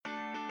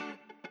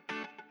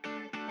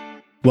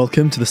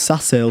Welcome to the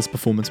SaaS Sales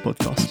Performance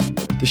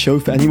Podcast, the show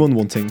for anyone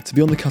wanting to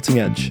be on the cutting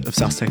edge of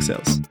SaaS tech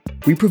sales.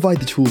 We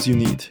provide the tools you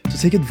need to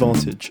take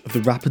advantage of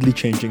the rapidly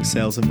changing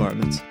sales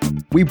environment.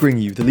 We bring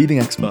you the leading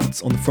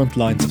experts on the front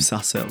lines of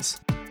SaaS sales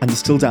and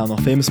distill down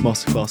our famous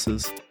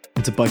masterclasses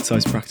into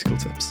bite-sized practical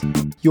tips.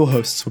 Your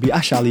hosts will be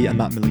Ash Ali and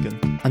Matt Milligan,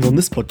 and on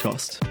this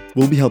podcast,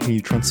 we'll be helping you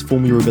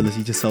transform your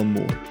ability to sell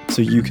more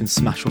so you can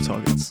smash your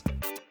targets.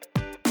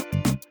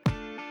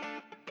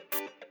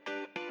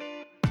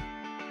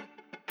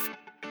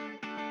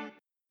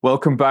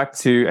 Welcome back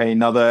to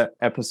another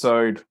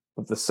episode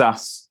of the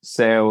SaaS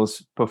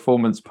Sales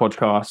Performance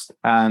Podcast,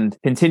 and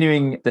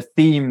continuing the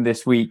theme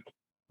this week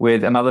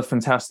with another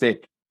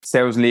fantastic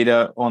sales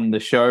leader on the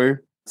show.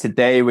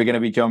 Today, we're going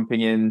to be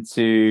jumping in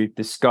to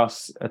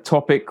discuss a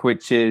topic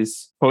which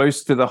is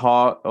close to the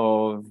heart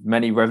of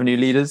many revenue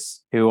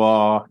leaders who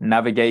are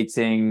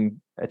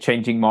navigating a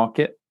changing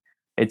market.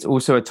 It's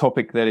also a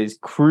topic that is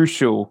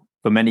crucial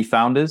for many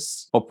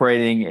founders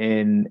operating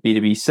in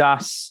B2B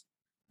SaaS.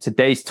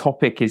 Today's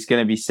topic is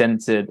going to be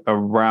centered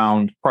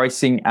around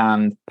pricing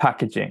and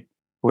packaging,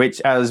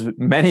 which, as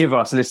many of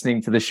us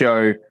listening to the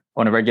show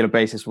on a regular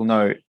basis will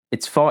know,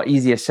 it's far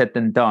easier said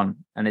than done.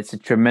 And it's a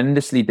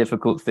tremendously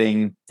difficult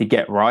thing to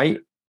get right.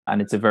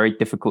 And it's a very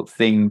difficult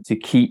thing to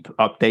keep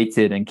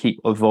updated and keep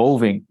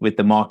evolving with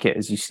the market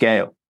as you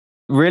scale.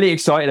 Really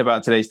excited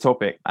about today's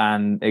topic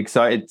and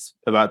excited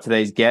about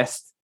today's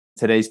guest.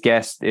 Today's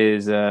guest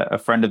is a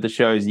friend of the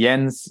show's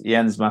Jens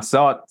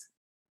Massaert.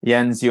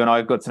 Jens, you and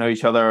I got to know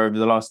each other over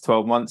the last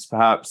 12 months,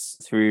 perhaps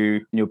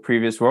through your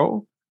previous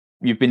role.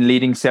 You've been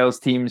leading sales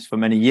teams for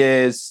many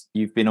years.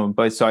 You've been on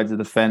both sides of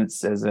the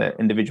fence as an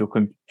individual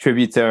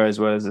contributor as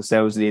well as a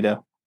sales leader.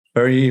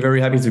 Very,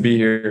 very happy to be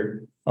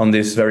here on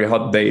this very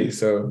hot day.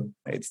 So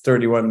it's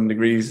 31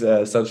 degrees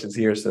Celsius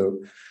here, so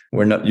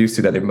we're not used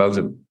to that in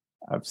Belgium.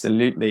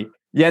 Absolutely.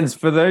 Jens,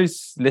 for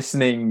those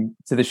listening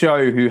to the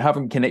show who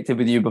haven't connected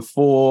with you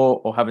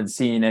before or haven't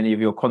seen any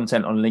of your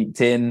content on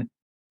LinkedIn,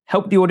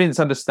 help the audience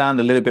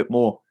understand a little bit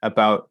more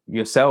about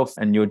yourself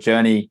and your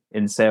journey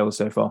in sales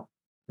so far.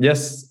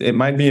 Yes, it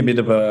might be a bit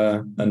of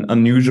an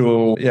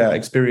unusual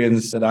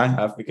experience that I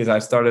have, because I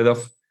started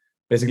off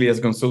basically as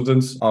a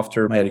consultant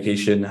after my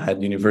education. I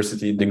had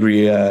university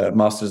degree,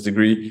 master's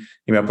degree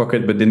in my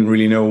pocket, but didn't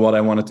really know what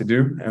I wanted to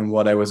do and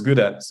what I was good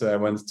at. So I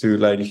went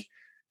to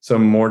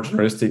some more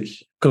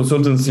generalistic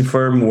consultancy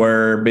firm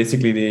where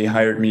basically they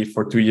hired me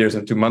for 2 years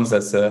and 2 months.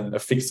 That's a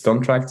fixed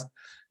contract.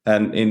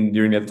 And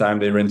during that time,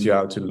 they rent you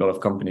out to a lot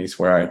of companies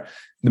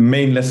the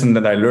main lesson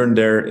that I learned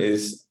there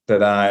is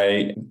that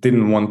I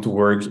didn't want to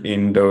work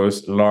in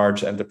those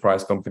large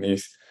enterprise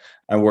companies.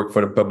 I worked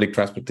for the public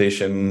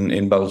transportation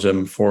in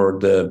Belgium for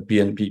the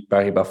BNP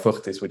Paribas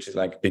Fortis, which is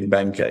like a big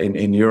bank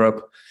in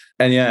Europe.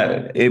 And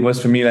it was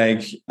for me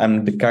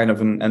I'm the kind of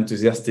an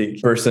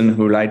enthusiastic person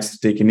who likes to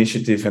take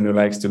initiative and who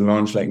likes to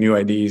launch new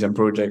ideas and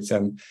projects.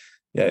 And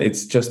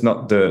it's just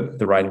not the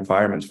right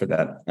environment for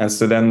that. And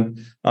so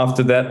then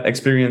after that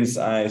experience,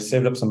 I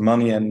saved up some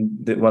money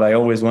and did what I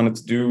always wanted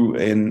to do.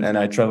 And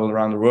I traveled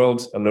around the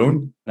world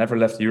alone, never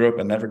left Europe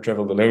and never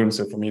traveled alone.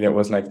 So for me, that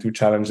was two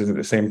challenges at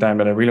the same time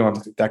that I really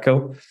wanted to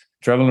tackle.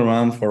 Traveled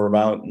around for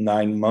about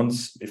 9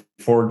 months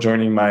before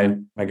joining my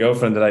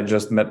girlfriend that I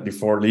just met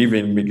before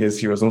leaving, because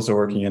she was also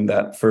working in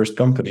that first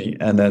company.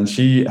 And then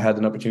she had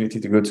an opportunity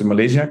to go to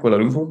Malaysia,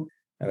 Kuala Lumpur.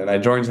 And then I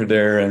joined her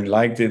there and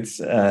liked it,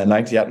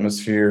 liked the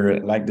atmosphere,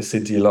 liked the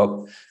city a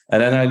lot.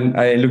 And then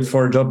I looked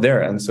for a job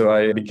there. And so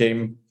I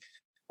became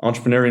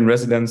entrepreneur in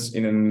residence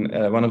in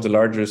one of the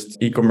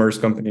largest e-commerce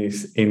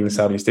companies in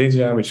Southeast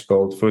Asia, which is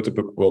called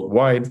Photobook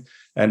Worldwide.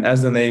 And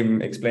as the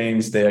name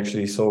explains, they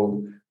actually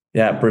sold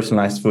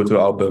personalized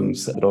photo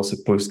albums, but also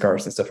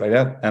postcards and stuff like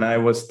that. And I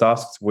was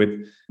tasked with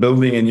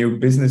building a new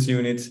business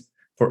unit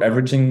for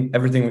everything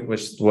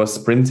which was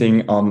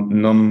printing on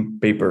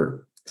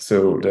non-paper.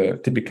 So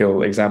the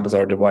typical examples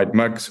are the white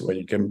mugs where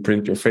you can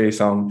print your face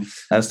on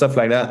and stuff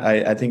like that.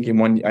 I think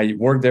I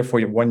worked there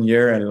for 1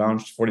 year and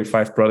launched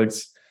 45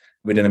 products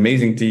with an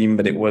amazing team,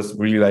 but it was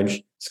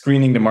really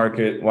screening the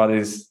market, what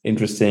is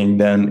interesting,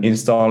 then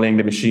installing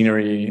the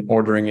machinery,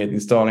 ordering it,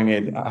 installing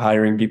it,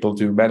 hiring people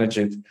to manage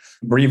it,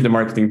 brief the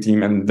marketing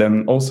team, and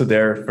then also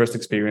their first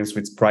experience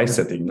with price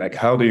setting.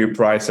 How do you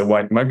price a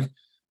white mug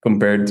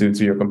compared to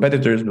your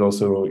competitors, but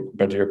also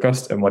compared to your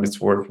cost and what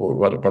it's worth, or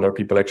what are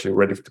people actually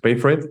ready to pay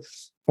for it.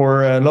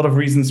 For a lot of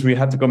reasons, we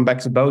had to come back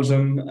to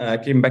Belgium.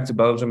 Came back to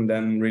Belgium,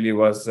 then really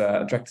was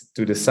attracted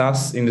to the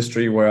SaaS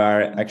industry, where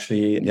I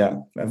actually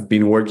have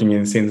been working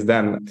in since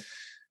then.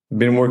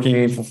 Been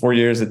working for 4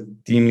 years at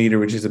Teamleader,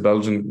 which is a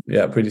Belgian,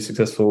 pretty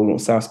successful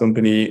SaaS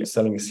company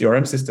selling a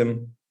CRM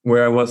system,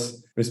 where I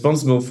was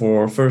responsible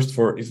for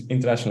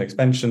international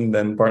expansion,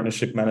 then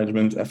partnership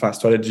management, a fast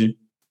strategy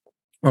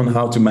on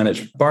how to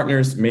manage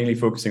partners, mainly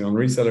focusing on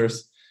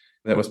resellers.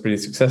 That was pretty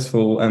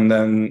successful. And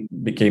then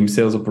became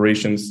sales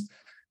operations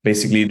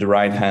basically the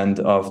right hand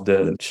of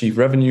the chief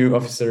revenue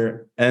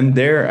officer. And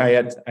there I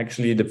had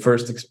actually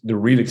the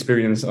real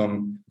experience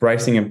on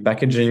pricing and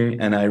packaging.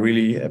 And I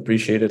really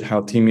appreciated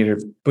how Teamleader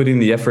put in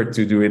the effort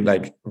to do it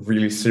like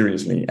really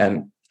seriously.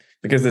 And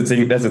because that's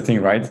the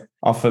thing, right?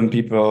 Often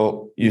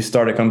you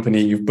start a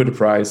company, you put a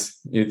price,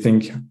 you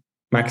think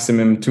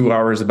maximum 2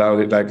 hours about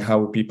it, like how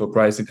would people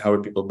price it, how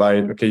would people buy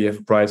it? Okay, you have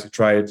a price, you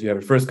try it, you have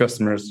your first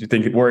customers, you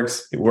think it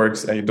works,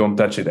 and you don't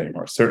touch it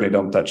anymore. Certainly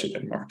don't touch it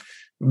anymore.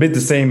 A bit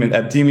the same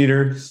at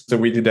Teamleader. So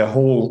we did a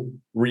whole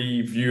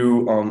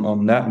review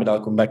on that, but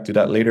I'll come back to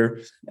that later.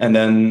 And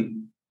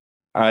then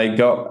I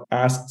got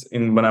asked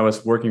when I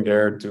was working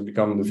there to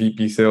become the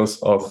VP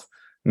sales of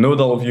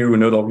Nodalview.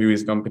 Nodalview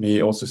is a company,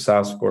 also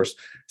SaaS, of course,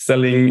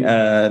 selling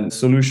a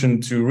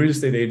solution to real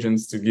estate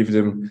agents to give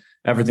them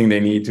everything they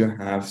need to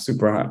have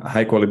super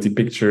high quality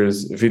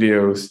pictures,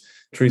 videos,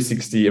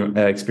 360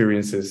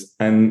 experiences,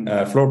 and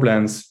floor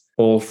plans,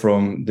 all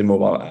from the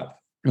mobile app.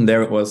 And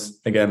there it was,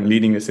 again,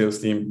 leading a sales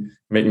team,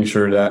 making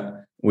sure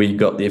that we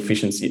got the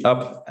efficiency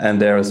up.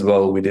 And there as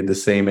well, we did the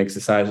same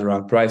exercise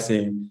around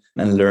pricing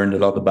and learned a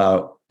lot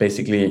about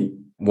basically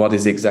what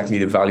is exactly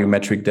the value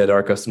metric that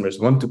our customers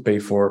want to pay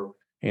for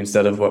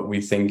instead of what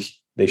we think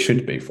they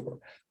should pay for.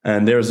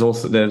 And there's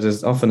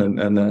often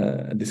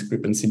a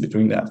discrepancy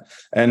between that.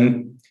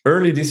 And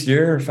early this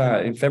year,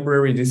 in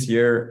February this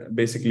year,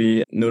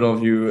 basically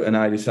Nodalview and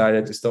I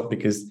decided to stop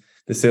because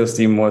the sales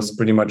team was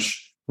pretty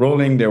much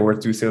rolling. There were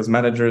 2 sales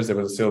managers. There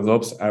was a sales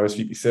ops. I was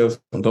VP sales.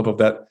 On top of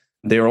that,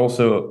 they were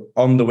also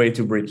on the way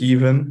to break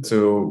even.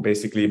 So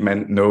basically it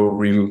meant no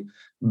real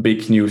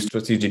big new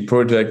strategic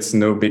projects,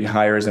 no big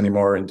hires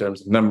anymore in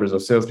terms of numbers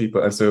of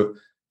salespeople. And so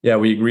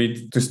we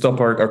agreed to stop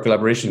our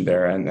collaboration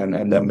there,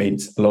 and that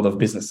made a lot of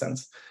business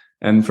sense.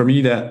 And for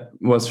me, that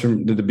was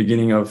from the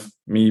beginning of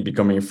me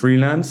becoming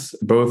freelance,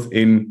 both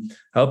in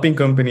helping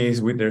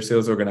companies with their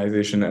sales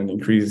organization and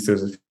increase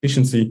sales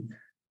efficiency,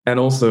 and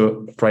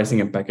also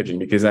pricing and packaging,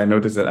 because I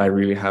noticed that I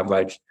really have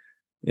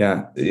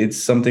it's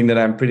something that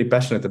I'm pretty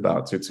passionate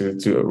about,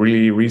 to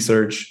really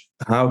research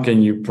how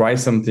can you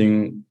price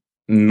something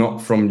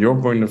not from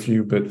your point of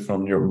view, but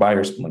from your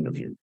buyer's point of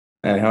view.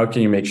 And how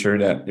can you make sure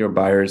that your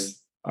buyers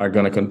are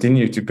going to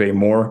continue to pay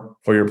more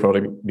for your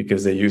product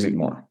because they use it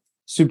more.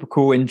 Super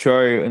cool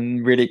intro,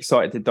 and really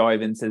excited to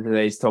dive into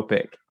today's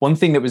topic. One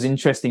thing that was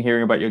interesting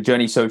hearing about your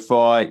journey so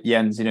far,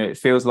 Jens, it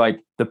feels like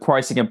the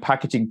pricing and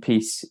packaging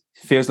piece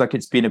feels like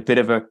it's been a bit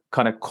of a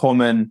kind of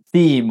common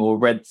theme or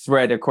red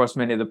thread across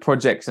many of the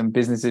projects and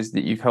businesses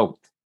that you've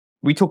helped.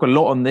 We talk a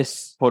lot on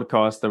this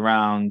podcast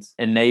around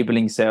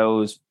enabling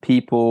sales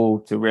people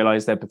to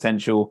realize their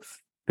potential,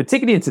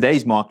 particularly in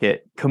today's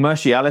market.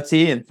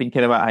 Commerciality and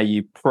thinking about how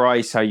you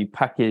price, how you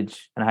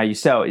package, and how you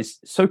sell is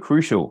so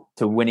crucial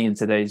to winning in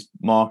today's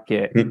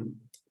market.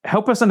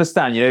 Help us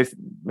understand,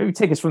 maybe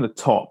take us from the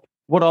top.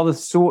 What are the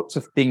sorts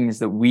of things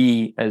that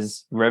we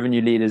as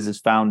revenue leaders, as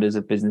founders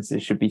of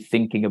businesses should be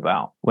thinking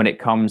about when it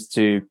comes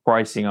to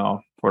pricing our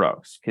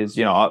products? Because,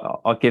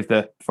 I'll give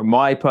from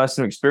my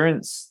personal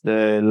experience,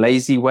 the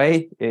lazy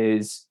way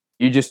is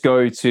you just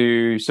go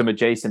to some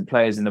adjacent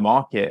players in the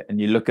market and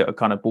you look at a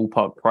kind of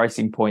ballpark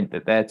pricing point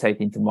that they're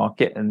taking to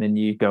market, and then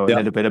you go a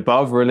little bit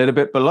above or a little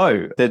bit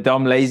below. The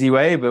dumb, lazy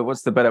way, but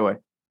what's the better way?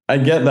 I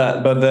get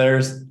that, but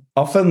there's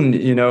often,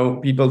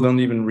 people don't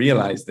even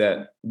realize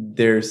that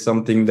there's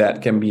something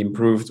that can be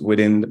improved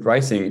within the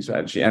pricing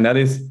strategy. And that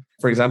is,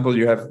 for example,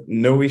 you have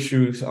no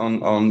issues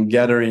on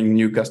gathering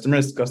new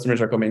customers.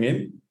 Customers are coming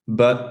in,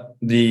 but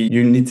the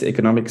unit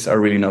economics are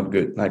really not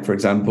good. Like, for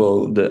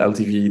example, the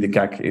LTV, the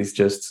CAC is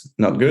just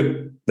not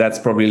good. That's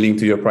probably linked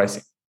to your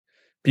pricing.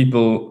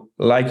 People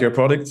like your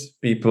product.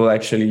 People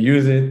actually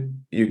use it.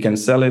 You can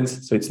sell it.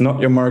 So it's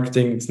not your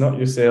marketing, it's not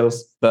your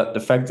sales. But the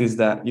fact is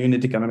that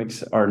unit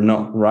economics are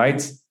not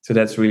right. So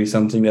that's really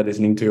something that is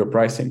linked to your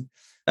pricing.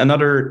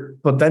 Another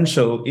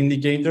potential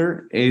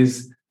indicator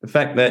is the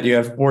fact that you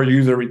have poor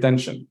user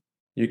retention.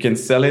 You can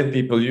sell it,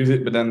 people use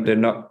it, but then they're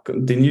not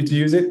continue to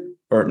use it,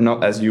 or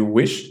not as you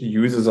wish. The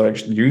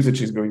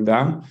usage is going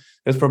down.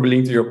 That's probably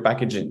linked to your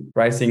packaging,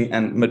 pricing,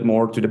 and but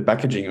more to the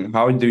packaging. And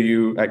how do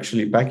you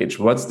actually package?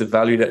 What's the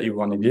value that you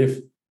want to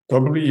give?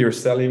 Probably you're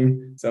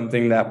selling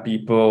something that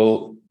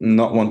people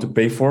not want to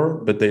pay for,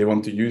 but they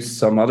want to use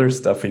some other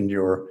stuff in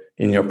your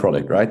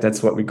product, right?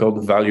 That's what we call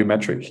the value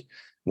metric.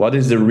 What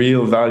is the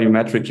real value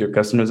metric your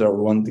customers are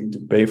wanting to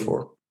pay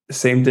for?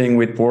 Same thing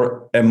with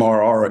poor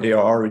MRR or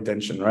ARR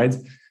retention, right?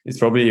 It's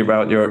probably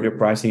about your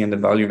pricing and the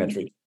value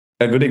metric.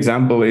 A good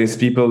example is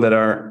people that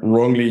are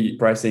wrongly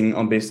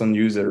pricing based on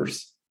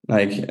users,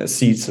 like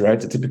seats, right?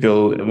 The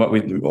typical, what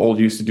we all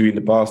used to do in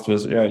the past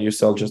was, you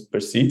sell just per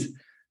seat.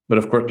 But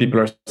of course, people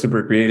are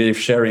super creative,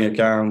 sharing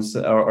accounts,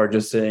 or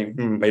just saying,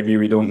 maybe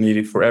we don't need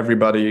it for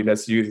everybody,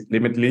 let's use it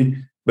limitedly.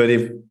 But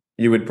if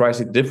you would price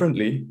it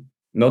differently,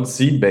 not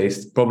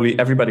seat-based, probably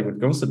everybody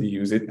would constantly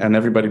use it, and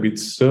everybody would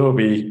so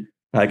be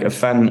like a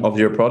fan of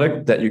your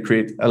product that you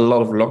create a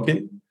lot of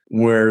lock-in.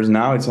 Whereas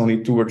now it's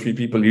only 2 or 3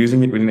 people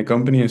using it within a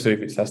company. And so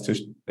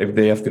if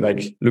they have to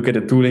like look at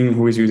the tooling,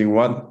 who is using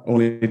what,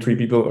 only 3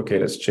 people, okay,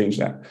 let's change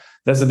that.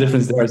 That's the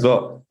difference there as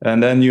well.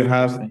 And then you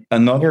have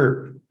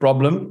another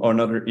problem or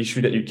another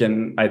issue that you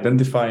can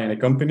identify in a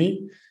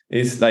company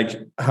is like,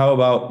 how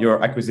about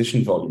your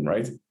acquisition volume,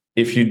 right?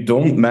 If you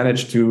don't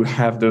manage to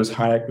have those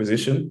high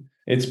acquisition,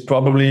 it's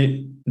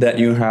probably that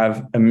you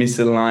have a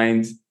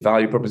misaligned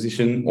value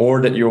proposition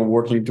or that you're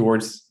working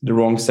towards the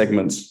wrong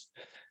segments.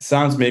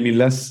 Sounds maybe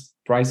less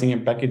pricing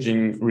and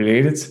packaging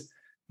related,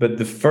 but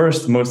the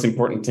first most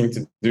important thing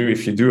to do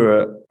if you do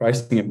a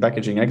pricing and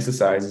packaging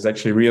exercise is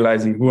actually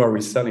realizing who are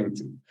we selling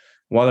to?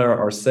 What are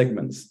our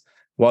segments?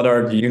 What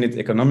are the unit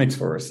economics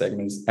for our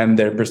segments and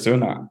their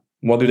persona?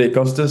 What do they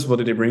cost us? What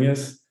do they bring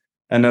us?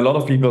 And a lot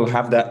of people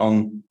have that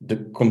on the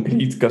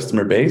complete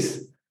customer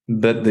base.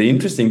 But the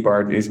interesting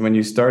part is when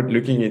you start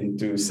looking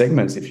into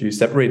segments, if you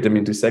separate them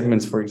into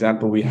segments, for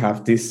example, we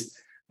have this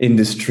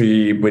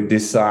industry with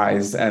this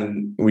size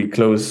and we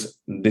close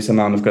this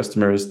amount of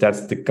customers,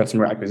 that's the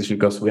customer acquisition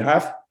cost we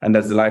have, and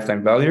that's the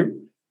lifetime value.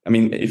 I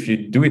mean, if you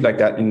do it like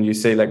that and you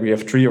say like we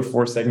have 3 or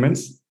 4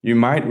 segments, you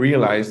might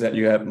realize that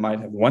you might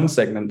have one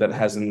segment that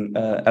has an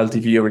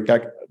LTV over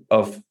CAC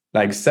of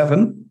like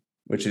 7,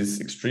 which is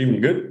extremely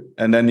good.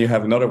 And then you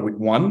have another with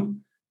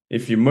 1.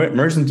 If you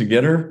merge them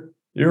together,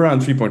 you're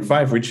around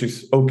 3.5, which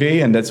is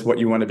okay. And that's what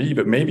you want to be.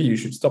 But maybe you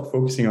should stop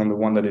focusing on the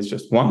one that is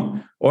just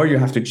 1, or you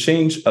have to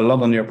change a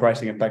lot on your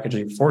pricing and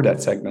packaging for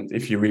that segment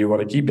if you really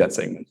want to keep that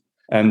segment.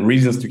 And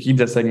reasons to keep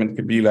that segment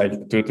could be like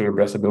the total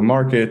addressable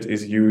market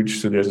is huge.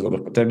 So there's a lot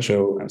of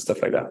potential and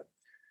stuff like that.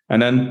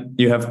 And then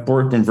you have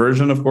poor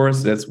conversion, of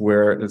course. That's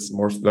where it's the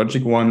more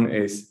logic one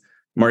is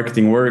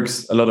marketing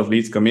works. A lot of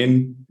leads come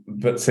in,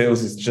 but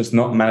sales is just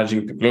not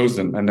managing to close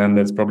them. And then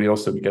that's probably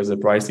also because the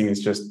pricing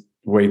is just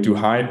way too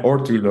high or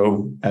too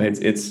low. And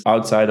it's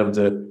outside of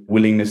the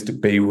willingness to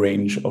pay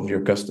range of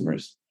your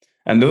customers.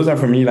 And those are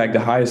for me like the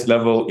highest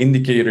level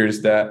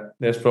indicators that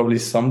there's probably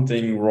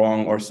something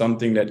wrong or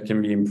something that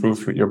can be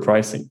improved with your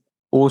pricing.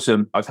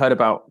 Awesome. I've heard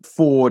about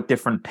 4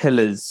 different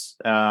pillars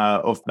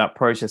of that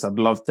process I'd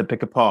love to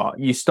pick apart.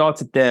 You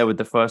started there with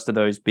the first of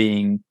those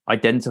being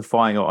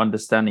identifying or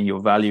understanding your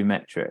value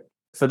metric.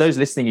 For those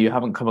listening who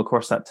haven't come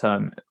across that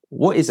term,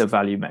 what is a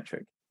value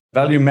metric?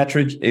 Value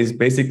metric is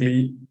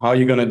basically how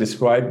you're going to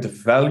describe the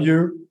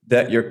value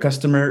that your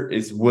customer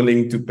is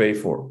willing to pay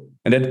for.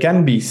 And that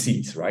can be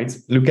seats, right?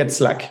 Look at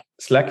Slack.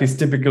 Slack is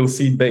typical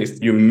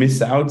seat-based. You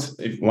miss out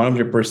if one of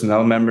your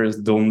personnel members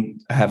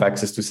don't have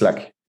access to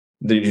Slack.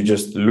 Then you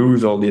just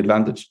lose all the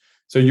advantage.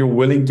 So you're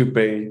willing to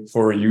pay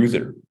for a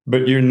user,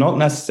 but you're not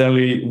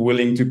necessarily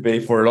willing to pay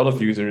for a lot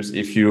of users.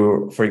 If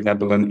you're, for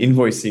example, an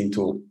invoicing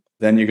tool,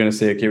 then you're going to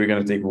say, okay, we're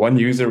going to take one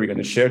user, we're going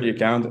to share the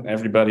account, and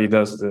everybody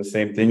does the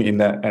same thing in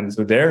that. And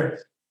so there,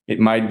 it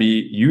might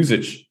be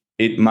usage.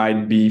 It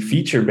might be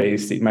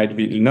feature-based. It might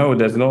be,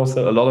 there's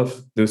also a lot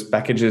of those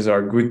packages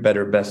are good,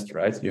 better, best,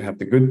 right? You have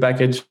the good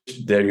package.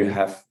 There you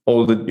have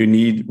all that you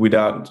need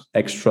without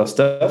extra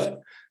stuff.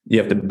 You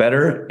have the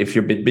better. If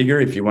you're a bit bigger,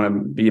 if you want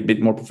to be a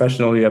bit more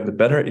professional, you have the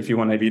better. If you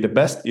want to be the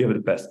best, you have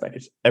the best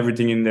package.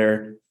 Everything in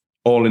there,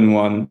 all in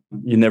one.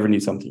 You never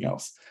need something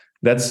else.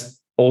 That's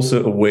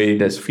also a way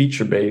that's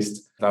feature-based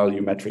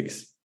value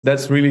metrics.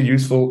 That's really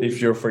useful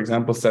if you're, for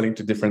example, selling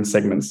to different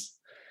segments.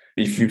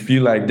 If you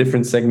feel like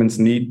different segments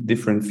need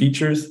different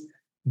features,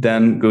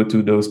 then go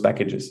to those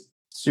packages.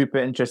 Super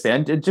interesting.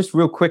 And just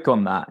real quick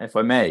on that, if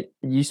I may,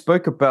 you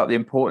spoke about the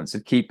importance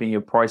of keeping your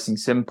pricing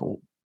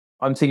simple.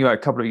 I'm thinking about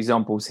a couple of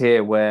examples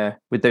here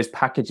where with those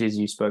packages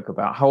you spoke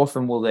about, how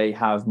often will they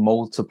have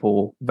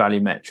multiple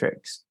value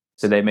metrics?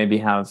 So they maybe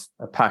have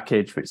a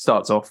package which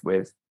starts off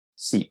with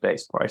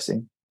seat-based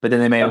pricing, but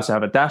then they may also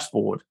have a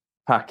dashboard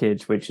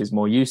package, which is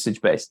more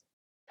usage-based.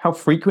 How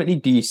frequently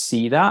do you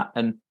see that?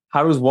 And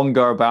how does one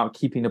go about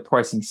keeping the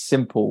pricing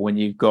simple when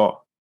you've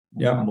got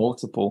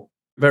multiple?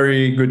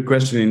 Very good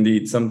question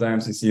indeed.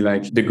 Sometimes you see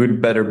like the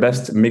good, better,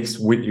 best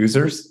mixed with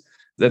users.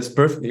 That's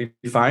perfectly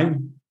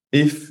fine.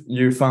 If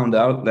you found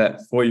out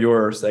that for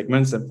your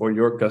segments and for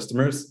your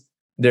customers,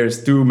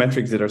 there's 2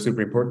 metrics that are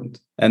super important,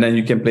 and then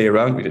you can play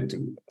around with it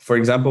too. For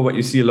example, what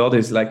you see a lot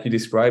is like you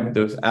described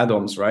those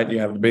add-ons, right? You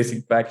have the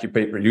basic pack, you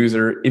pay per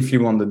user. If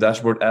you want the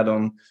dashboard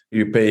add-on,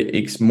 you pay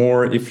X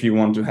more. If you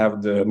want to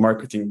have the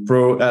marketing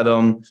pro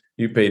add-on,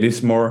 you pay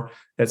this more.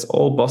 That's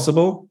all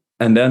possible.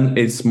 And then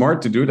it's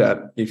smart to do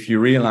that if you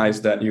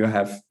realize that you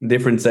have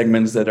different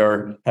segments that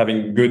are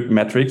having good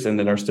metrics and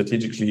that are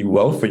strategically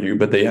well for you,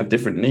 but they have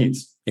different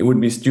needs. It would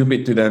be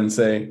stupid to then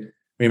say,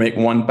 we make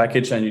one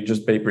package and you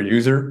just pay per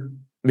user,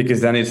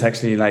 because then it's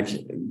actually like,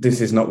 this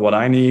is not what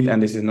I need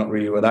and this is not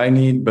really what I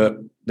need, but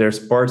there's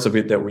parts of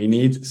it that we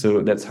need.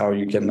 So that's how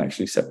you can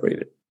actually separate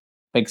it.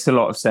 Makes a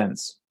lot of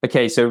sense.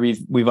 Okay, so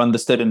we've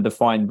understood and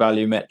defined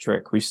value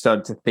metric. We've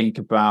started to think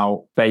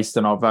about, based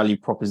on our value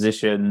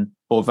proposition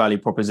or value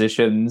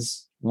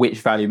propositions, which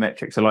value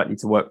metrics are likely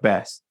to work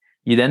best.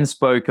 You then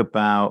spoke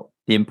about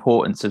the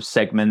importance of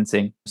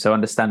segmenting, so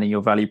understanding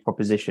your value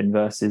proposition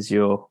versus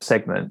your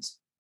segments.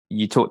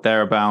 You talked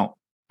there about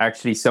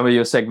actually some of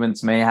your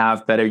segments may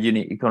have better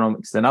unit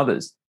economics than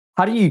others.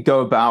 How do you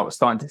go about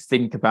starting to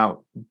think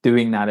about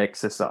doing that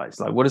exercise?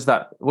 Like, what does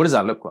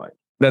that look like?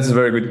 That's a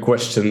very good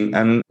question.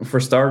 And for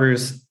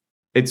starters,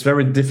 it's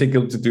very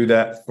difficult to do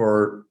that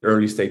for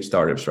early stage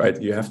startups,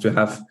 right? You have to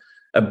have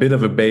a bit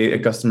of a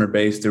customer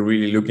base to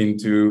really look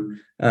into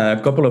a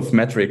couple of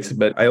metrics.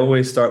 But I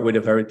always start with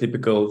the very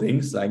typical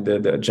things, like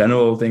the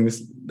general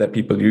things that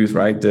people use,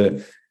 right?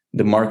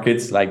 The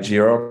markets, like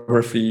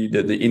geography,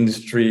 the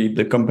industry,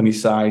 the company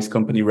size,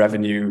 company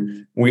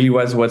revenue, really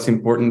what's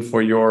important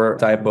for your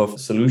type of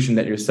solution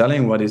that you're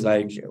selling. What does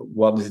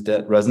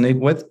that resonate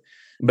with?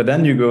 But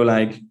then you go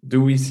like,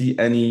 do we see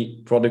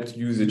any product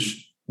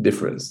usage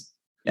difference?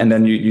 And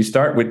then you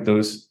start with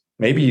those.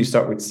 Maybe you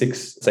start with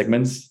 6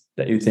 segments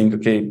that you think,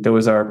 okay,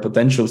 those are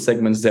potential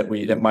segments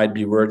that might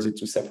be worthy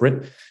to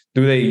separate.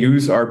 Do they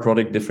use our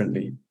product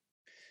differently?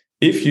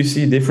 If you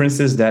see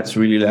differences, that's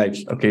really like,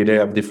 okay, they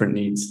have different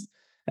needs.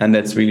 And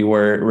that's really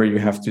where you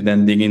have to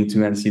then dig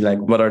into and see like,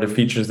 what are the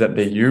features that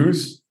they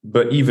use?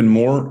 But even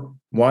more,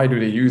 why do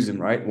they use them,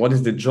 right? What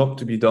is the job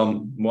to be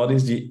done? What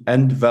is the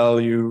end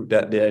value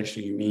that they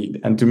actually need?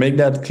 And to make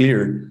that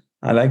clear,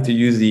 I like to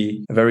use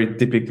the very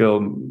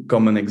typical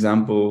common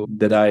example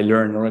that I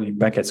learned already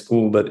back at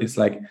school. But it's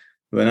like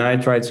when I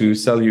try to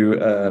sell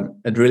you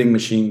a drilling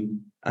machine,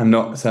 I'm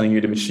not selling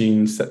you the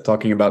machines,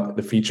 talking about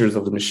the features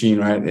of the machine,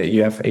 right?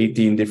 You have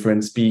 18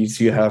 different speeds.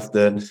 You have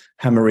the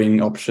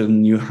hammering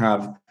option. You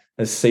have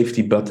a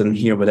safety button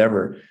here,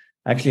 whatever.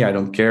 Actually, I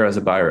don't care as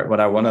a buyer. What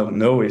I want to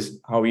know is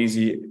how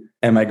easy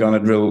am I going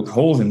to drill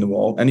holes in the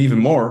wall? And even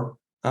more,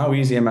 how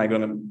easy am I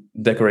going to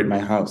decorate my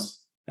house?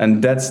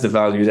 And that's the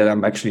value that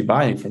I'm actually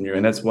buying from you.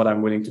 And that's what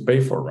I'm willing to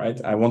pay for, right?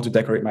 I want to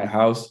decorate my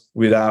house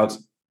without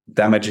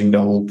damaging the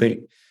whole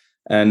thing.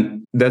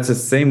 And that's the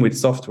same with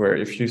software.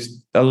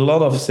 A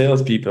lot of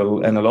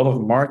salespeople and a lot of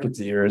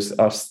marketeers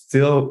are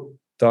still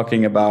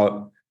talking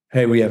about,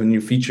 hey, we have a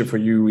new feature for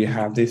you. We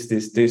have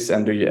this.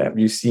 And have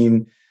you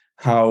seen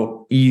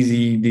how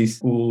easy this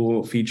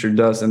cool feature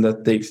does? And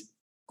that takes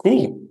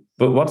cool.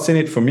 But what's in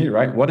it for me,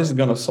 right? What is it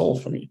going to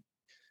solve for me?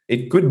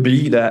 It could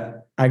be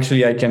that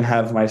actually I can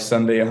have my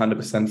Sunday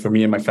 100% for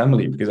me and my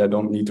family because I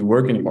don't need to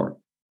work anymore.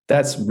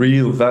 That's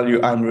real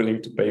value I'm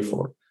willing to pay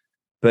for.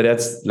 But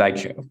that's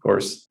like, of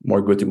course, more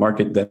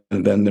go-to-market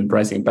than the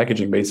pricing and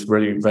packaging, but it's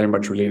really very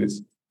much related.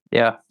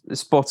 Yeah,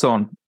 spot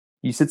on.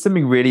 You said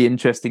something really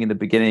interesting in the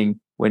beginning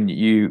when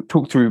you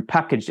talked through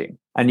packaging.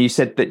 And you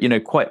said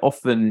that, quite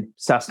often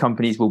SaaS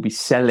companies will be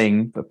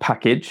selling a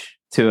package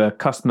to a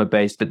customer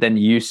base, but then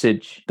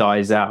usage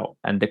dies out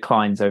and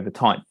declines over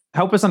time.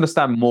 Help us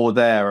understand more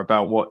there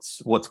about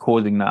what's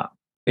causing that.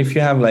 If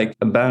you have like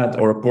a bad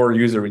or a poor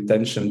user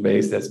retention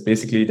base, that's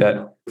basically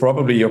that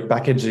probably your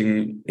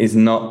packaging is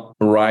not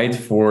right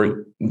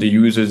for the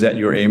users that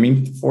you're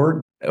aiming for.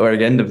 Or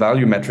again, the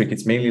value metric,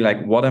 it's mainly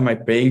like, what am I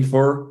paying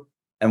for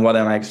and what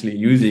am I actually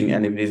using?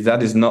 And if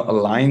that is not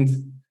aligned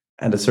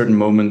at a certain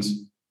moment,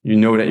 you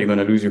know that you're going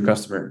to lose your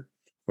customer.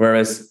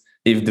 Whereas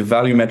if the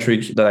value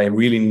metric that I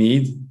really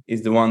need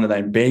is the one that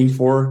I'm paying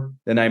for,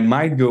 then I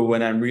might go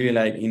when I'm really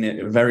like in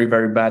a very,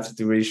 very bad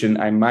situation,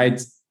 I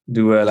might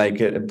do a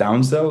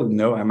downsell.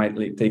 No, I might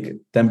take a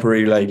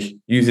temporary,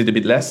 use it a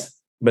bit less,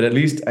 but at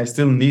least I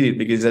still need it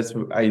because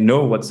I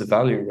know what's the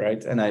value,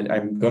 right? And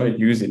I'm going to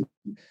use it.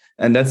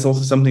 And that's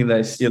also something that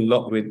I see a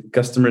lot with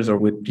customers or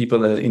with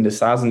people in the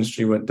SaaS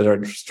industry that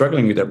are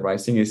struggling with their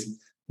pricing is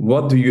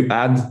what do you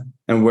add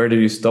and where do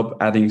you stop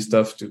adding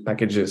stuff to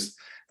packages?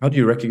 How do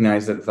you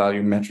recognize that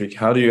value metric?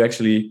 How do you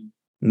actually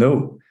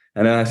know?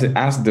 And then I said,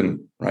 ask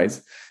them,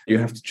 right? You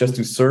have to just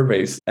do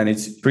surveys. And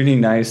it's pretty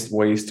nice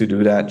ways to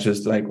do that.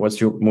 Just like, what's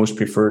your most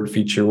preferred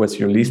feature? What's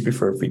your least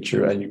preferred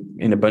feature? And you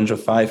in a bunch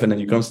of 5, and then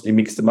you constantly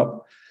mix them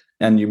up.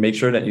 And you make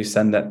sure that you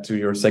send that to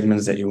your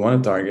segments that you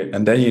want to target.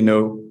 And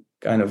then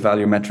kind of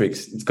value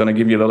metrics. It's going to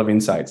give you a lot of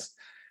insights.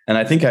 And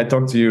I think I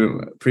talked to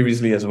you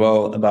previously as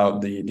well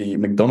about the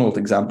McDonald's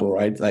example,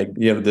 right? Like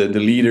you have the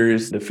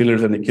leaders, the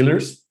fillers, and the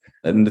killers.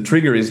 And the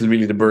trigger is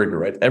really the burger,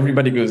 right?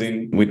 Everybody goes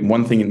in with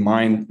one thing in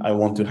mind. I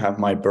want to have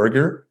my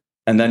burger.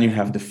 And then you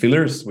have the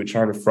fillers, which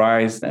are the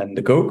fries and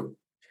the Coke.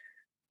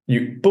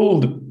 You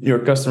pull your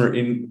customer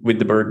in with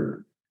the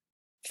burger.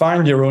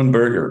 Find your own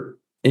burger.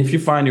 If you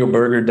find your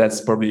burger,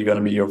 that's probably going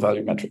to be your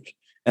value metric.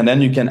 And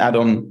then you can add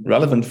on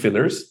relevant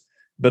fillers.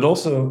 But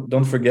also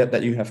don't forget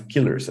that you have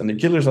killers. And the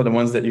killers are the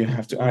ones that you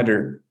have to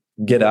either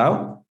get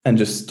out and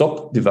just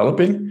stop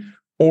developing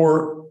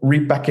or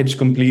repackage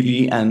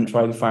completely and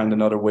try to find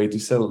another way to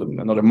sell them,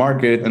 another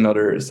market,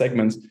 another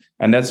segment.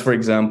 And that's, for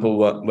example,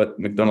 what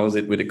McDonald's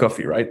did with the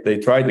coffee, right? They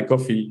tried the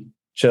coffee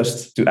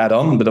just to add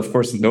on, but of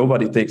course,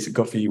 nobody takes a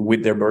coffee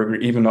with their burger,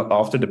 even not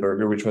after the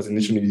burger, which was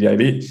initially the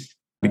idea.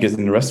 Because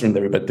in the restaurant,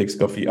 everybody takes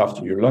coffee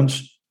after your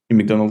lunch. In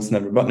McDonald's,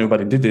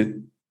 nobody did it.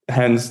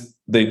 Hence,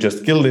 they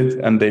just killed it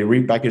and they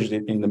repackaged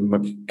it in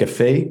the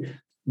cafe.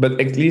 But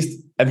at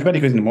least everybody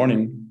goes in the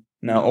morning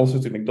now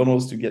also to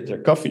McDonald's to get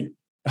their coffee.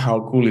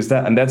 How cool is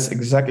that? And that's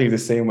exactly the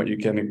same what you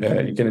can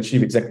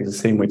achieve exactly the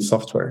same with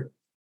software.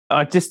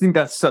 I just think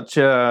that's such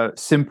a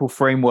simple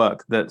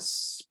framework that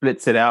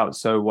splits it out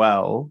so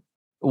well.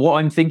 What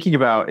I'm thinking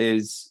about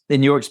is,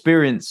 in your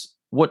experience,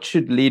 what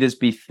should leaders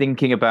be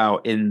thinking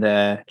about in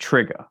their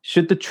trigger?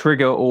 Should the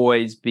trigger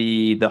always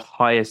be the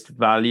highest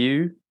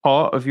value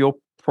part of your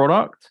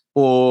product?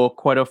 Or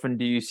quite often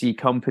do you see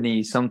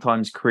companies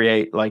sometimes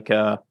create like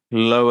a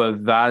lower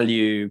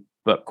value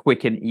but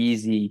quick and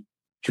easy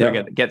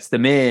trigger that gets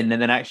them in,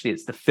 and then actually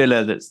it's the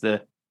filler that's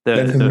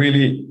that's a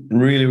really,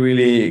 really,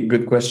 really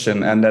good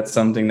question. And that's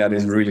something that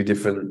is really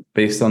different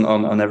based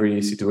on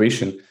every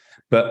situation.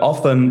 But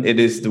often it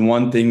is the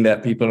one thing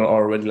that people are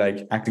already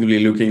like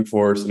actively looking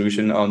for a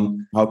solution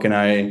on. How can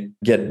I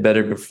get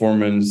better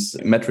performance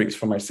metrics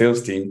for my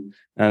sales team?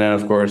 And then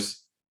of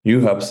course,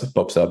 UHubs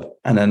pops up.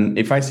 And then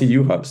if I see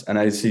UHubs and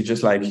I see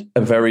just like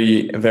a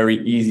very, very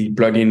easy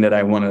plugin that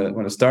I want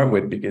to start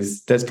with,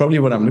 because that's probably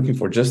what I'm looking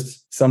for.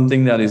 Just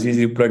something that is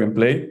easy to plug and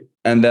play.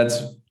 And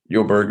that's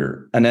your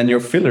burger. And then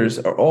your fillers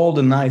are all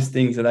the nice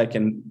things that I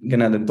can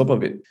add on top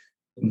of it.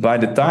 By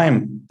the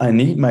time I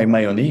need my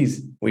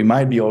mayonnaise, we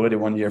might be already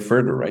 1 year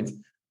further, right?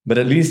 But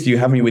at least you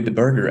have me with the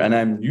burger and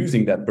I'm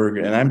using that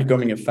burger and I'm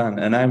becoming a fan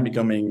and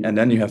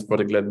then you have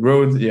product-led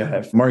growth, you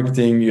have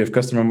marketing, you have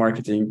customer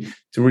marketing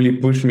to really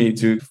push me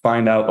to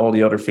find out all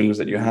the other fillers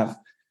that you have.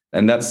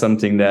 And that's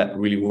something that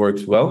really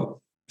works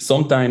well.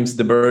 Sometimes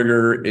the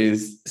burger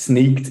is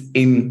sneaked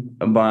in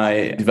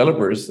by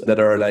developers that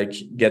are like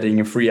getting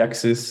a free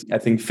access. I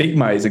think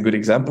Figma is a good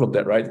example of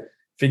that, right?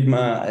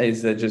 Figma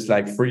is just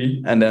like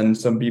free. And then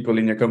some people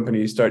in your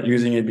company start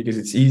using it because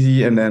it's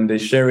easy. And then they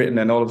share it. And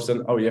then all of a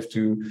sudden,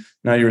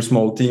 now you're a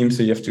small team.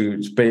 So you have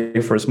to pay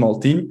for a small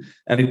team.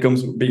 And it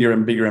comes bigger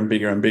and bigger and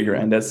bigger and bigger.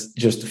 And that's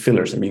just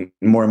fillers. I mean,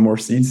 more and more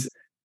seats.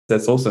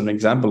 That's also an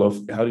example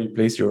of how do you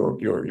place your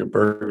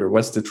burger?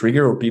 What's the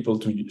trigger for people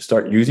to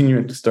start using you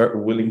and to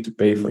start willing to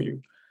pay for you?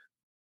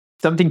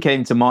 Something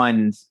came to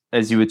mind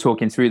as you were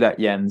talking through that,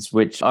 Jens,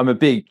 which I'm a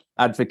big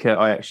advocate.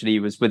 I actually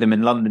was with him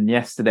in London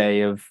yesterday,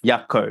 of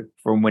Jaakko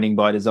from Winning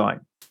by Design.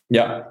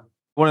 Yeah.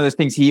 One of those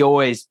things he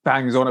always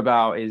bangs on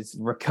about is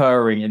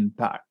recurring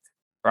impact,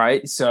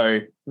 right? So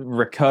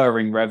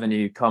recurring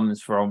revenue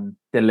comes from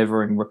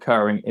delivering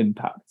recurring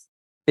impact.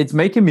 It's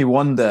making me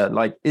wonder,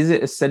 like, is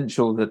it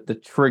essential that the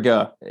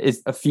trigger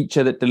is a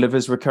feature that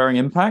delivers recurring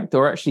impact?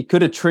 Or actually,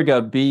 could a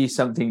trigger be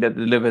something that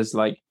delivers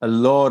like a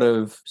lot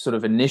of sort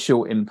of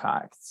initial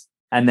impact,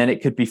 and then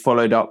it could be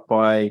followed up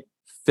by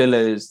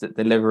fillers that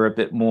deliver a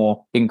bit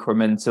more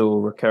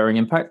incremental recurring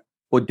impact?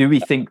 Or do we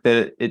think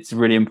that it's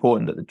really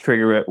important that the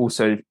trigger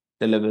also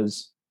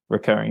delivers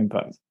recurring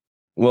impact?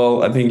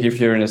 Well, I think if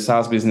you're in a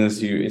SaaS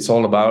business, it's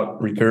all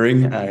about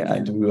recurring. I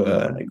do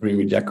agree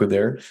with Jaakko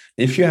there.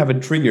 If you have a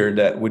trigger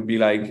that would be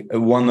like a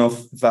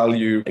one-off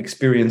value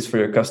experience for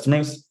your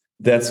customers,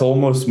 that's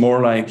almost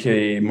more like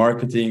a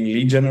marketing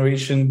lead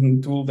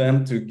generation tool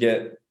then to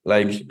get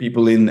like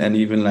people in, and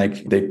even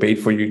like they paid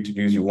for you to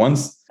use you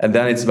once. And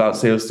then it's about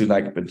sales to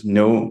like, but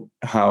know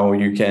how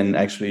you can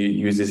actually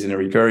use this in a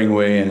recurring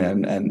way.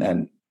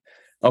 And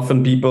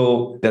often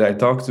people that I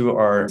talk to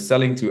are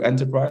selling to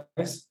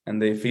enterprise and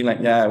they feel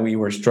like, we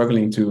were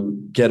struggling to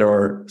get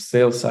our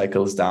sales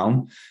cycles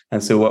down.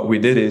 And so what we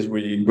did is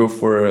we go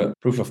for a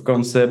proof of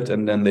concept,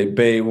 and then they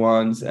pay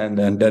once, and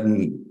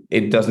then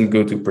it doesn't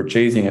go to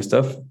purchasing and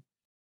stuff.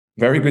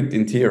 Very good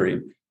in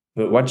theory,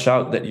 but watch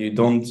out that you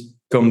don't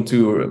come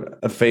to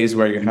a phase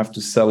where you have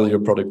to sell your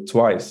product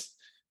twice.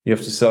 You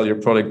have to sell your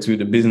product to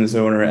the business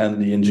owner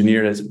and the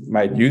engineer that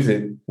might use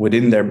it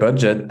within their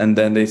budget. And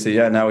then they say,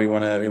 now we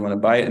want to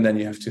buy it. And then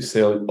you have to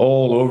sell it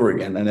all over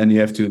again. And then you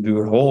have to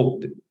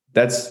do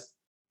that's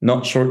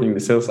not shortening the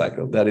sales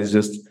cycle. That is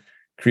just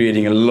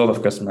creating a lot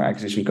of customer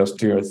acquisition cost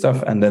to your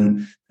stuff. And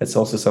then it's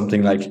also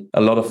something like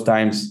a lot of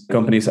times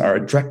companies are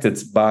attracted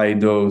by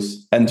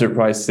those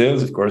enterprise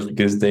sales, of course,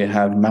 because they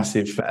have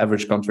massive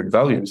average contract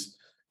values.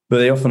 But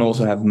they often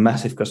also have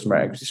massive customer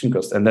acquisition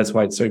costs. And that's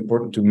why it's so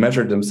important to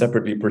measure them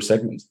separately per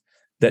segment,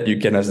 that you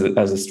can, as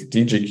a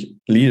strategic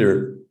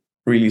leader,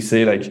 really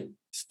say, like,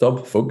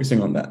 stop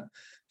focusing on that.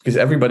 Because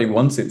everybody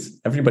wants it.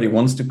 Everybody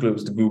wants to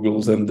close the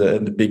Googles and the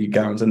big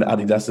accounts and the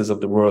Adidases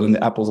of the world and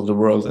the Apples of the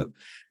world.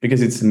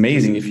 Because it's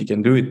amazing if you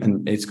can do it.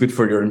 And it's good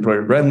for your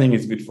employer branding.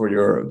 It's good for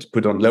to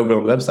put on logo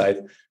on the website.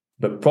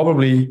 But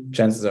probably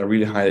chances are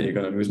really high that you're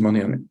going to lose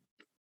money on it.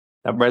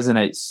 That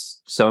resonates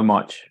so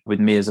much with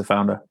me as a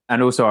founder,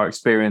 and also our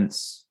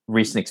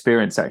recent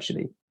experience,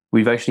 actually.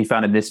 We've actually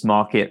found in this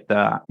market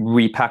that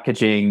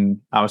repackaging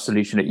our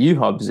solution at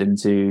UHubs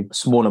into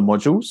smaller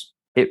modules,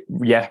 it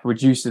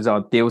reduces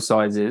our deal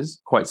sizes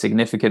quite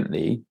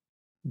significantly,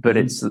 but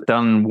it's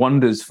done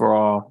wonders for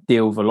our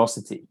deal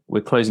velocity.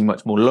 We're closing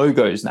much more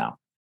logos now.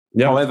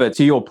 Yeah. However,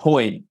 to your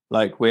point,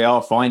 like, we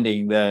are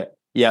finding that,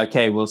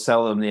 we'll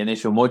sell them the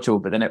initial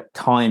module, but then at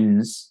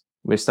times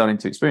we're starting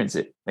to experience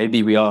it.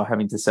 Maybe we are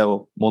having to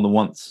sell more than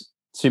once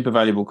Super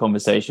valuable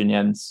conversation,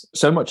 Jens.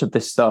 So much of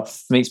this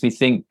stuff makes me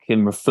think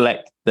and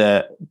reflect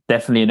that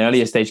definitely in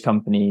earlier stage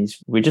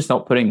companies, we're just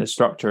not putting the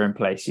structure in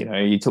place.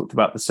 You talked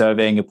about the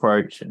surveying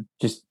approach and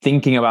just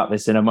thinking about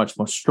this in a much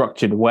more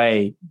structured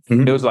way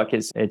feels like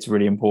it's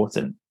really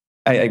important.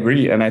 I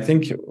agree. And I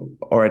think,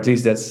 or at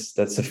least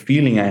that's a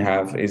feeling I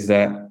have, is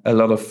that a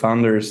lot of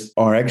founders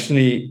are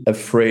actually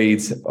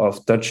afraid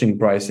of touching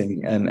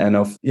pricing and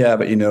of,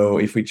 but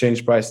if we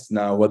change prices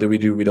now, what do we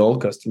do with all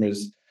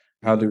customers?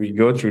 How do we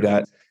go through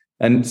that?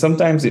 And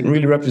sometimes it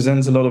really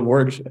represents a lot of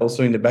work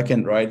also in the back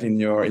end, right? In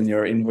your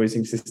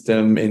invoicing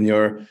system, in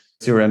your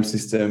CRM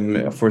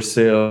system for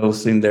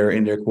sales, in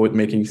their quote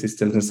making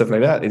systems and stuff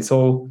like that. It's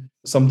all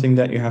something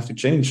that you have to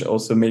change.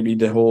 Also, maybe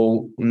the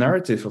whole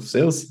narrative of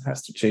sales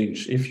has to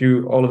change. If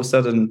you all of a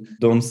sudden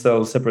don't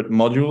sell separate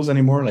modules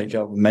anymore, like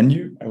a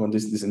menu, I want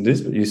this, and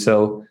this, but you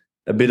sell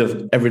a bit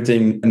of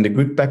everything in the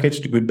good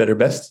package, the good, better,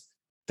 best,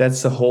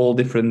 that's a whole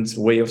different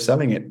way of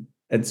selling it.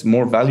 It's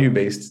more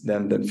value-based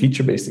than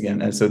feature-based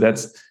again. And so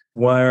that's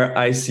where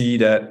I see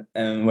that,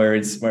 and where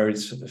it's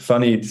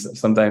funny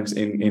sometimes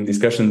in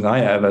discussions I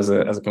have as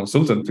a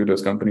consultant to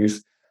those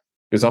companies,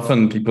 because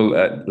often people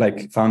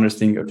like founders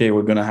think, okay,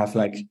 we're going to have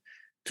like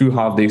 2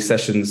 half-day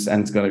sessions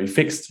and it's going to be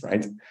fixed,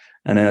 right?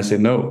 And then I say,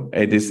 no,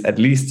 it is at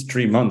least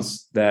 3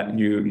 months that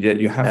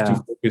you have to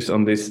focus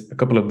on this a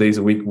couple of days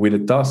a week with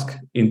a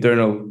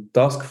internal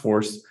task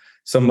force,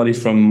 somebody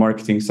from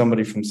marketing,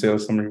 somebody from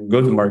sales, somebody from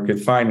go-to-market,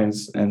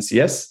 finance, and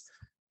CS,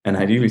 and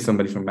ideally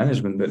somebody from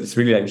management. But it's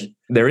really like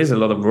there is a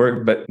lot of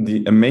work. But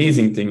the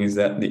amazing thing is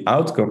that the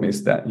outcome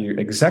is that you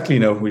exactly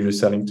know who you're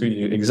selling to,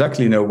 you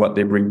exactly know what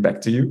they bring back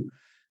to you.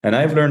 And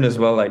I've learned as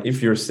well, like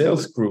if your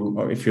sales crew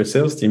or if your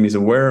sales team is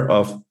aware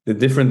of the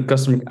different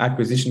customer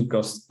acquisition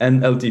costs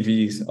and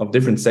LTVs of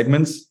different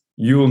segments,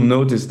 you will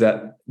notice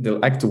that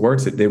they'll act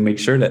towards it. They'll make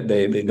sure that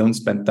they don't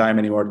spend time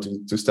anymore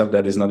to stuff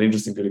that is not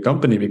interesting to the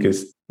company,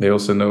 because they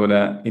also know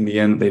that in the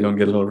end, they don't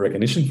get a lot of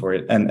recognition for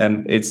it.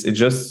 And it's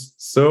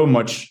just so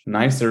much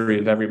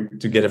nicer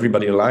to get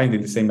everybody aligned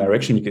in the same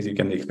direction, because you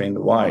can explain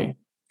the why.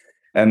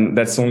 And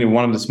that's only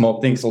one of the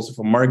small things also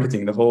for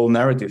marketing, the whole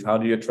narrative. How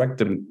do you attract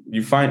them?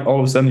 You find all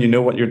of a sudden, you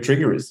know what your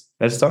trigger is.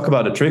 Let's talk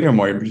about the trigger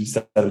more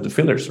instead of the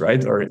fillers,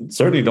 right? Or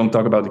certainly don't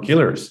talk about the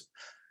killers.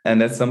 And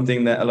that's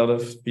something that a lot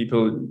of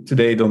people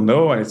today don't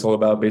know. And it's all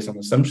about based on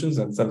assumptions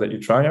and stuff that you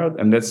try out.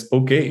 And that's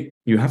okay.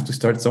 You have to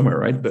start somewhere,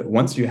 right? But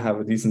once you have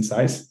a decent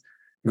size,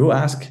 go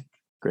ask.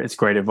 It's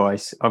great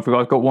advice. I've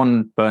got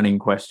one burning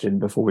question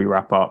before we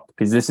wrap up,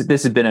 because this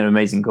has been an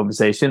amazing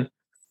conversation.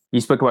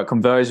 You spoke about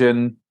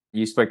conversion.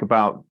 You spoke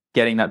about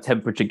getting that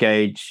temperature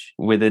gauge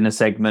within a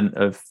segment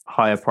of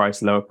higher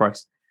price, lower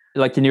price.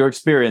 Like in your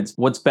experience,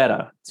 what's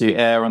better, to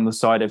err on the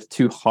side of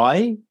too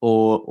high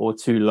or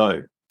too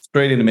low?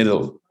 Straight in the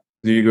middle.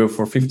 Do you go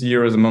for 50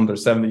 euros a month or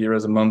 70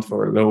 euros a month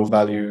for low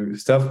value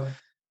stuff?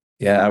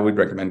 Yeah, I would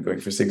recommend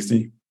going for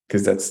 60,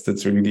 because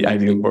that's really the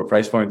ideal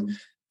price point.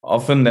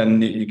 Often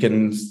then you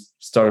can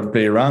start to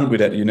play around with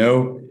that.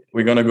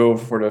 We're going to go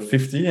for the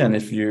 50. And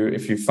if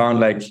you found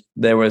like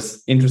there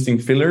was interesting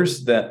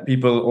fillers that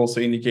people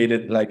also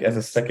indicated like as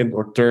a second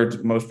or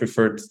third most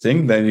preferred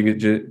thing, then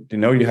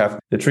you have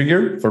the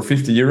trigger for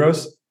 50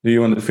 euros. Do you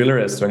want the filler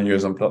as 20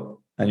 euros on top?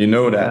 And you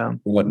know that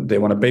what they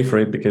want to pay for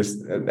it,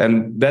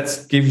 and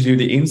that gives you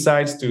the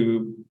insights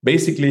to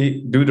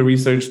basically do the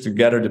research to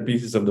gather the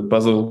pieces of the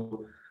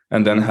puzzle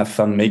and then have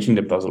fun making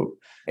the puzzle.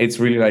 It's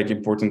really like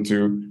important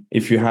to,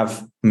 if you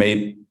have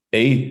made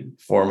a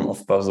form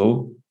of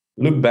puzzle,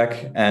 look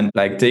back and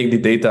like take the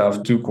data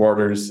of 2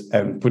 quarters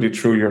and put it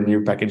through your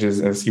new packages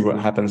and see what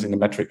happens in the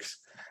metrics.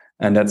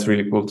 And that's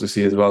really cool to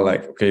see as well.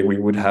 Like, okay, we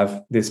would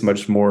have this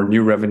much more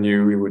new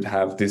revenue. We would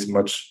have this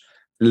much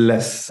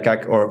less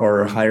CAC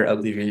or higher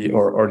LTV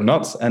or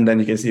not. And then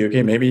you can see,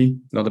 okay, maybe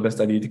not the best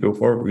idea to go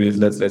forward.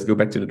 Let's go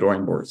back to the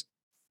drawing boards.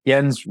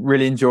 Jens,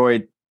 really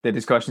enjoyed the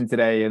discussion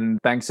today. And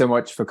thanks so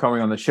much for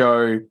coming on the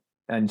show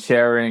and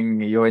sharing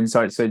your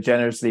insights so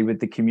generously with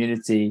the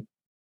community.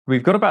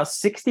 We've got about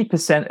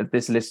 60% of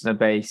this listener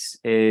base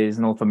is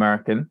North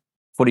American.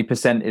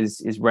 40%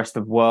 is rest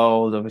of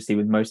world, obviously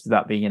with most of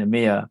that being in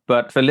EMEA.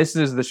 But for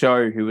listeners of the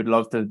show who would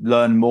love to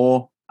learn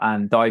more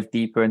and dive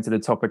deeper into the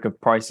topic of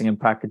pricing and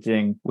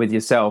packaging with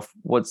yourself,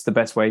 what's the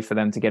best way for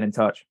them to get in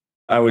touch?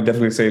 I would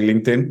definitely say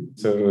LinkedIn.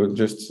 So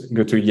just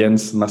go to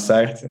Jens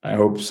Massaert. I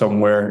hope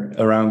somewhere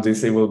around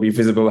this, it will be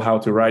visible how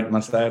to write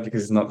Massaert,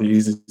 because it's not the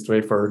easiest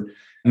way for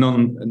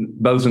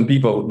non-Belgian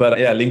people. But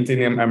yeah,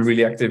 LinkedIn, I'm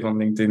really active on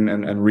LinkedIn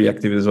and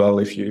reactive as well.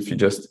 If you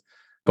just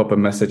pop a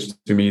message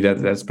to me,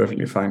 that's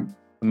perfectly fine.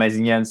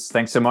 Amazing, Jens.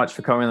 Thanks so much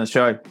for coming on the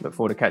show. Look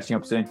forward to catching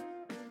up soon.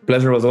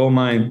 Pleasure was all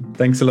mine.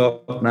 Thanks a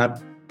lot,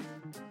 Nat.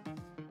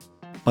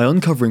 By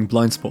uncovering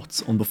blind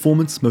spots on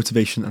performance,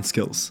 motivation, and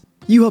skills,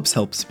 UHubs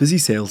helps busy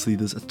sales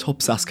leaders at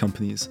top SaaS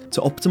companies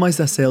to optimize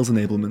their sales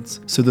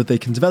enablement so that they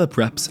can develop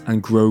reps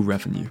and grow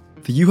revenue.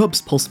 The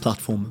UHubs Pulse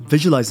platform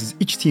visualizes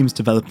each team's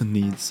development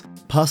needs,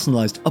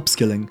 personalized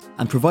upskilling,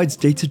 and provides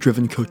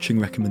data-driven coaching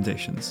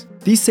recommendations.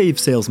 These save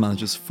sales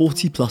managers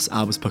 40+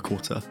 hours per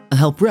quarter and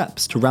help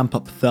reps to ramp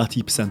up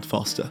 30%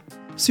 faster.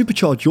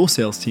 Supercharge your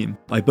sales team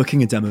by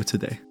booking a demo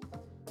today.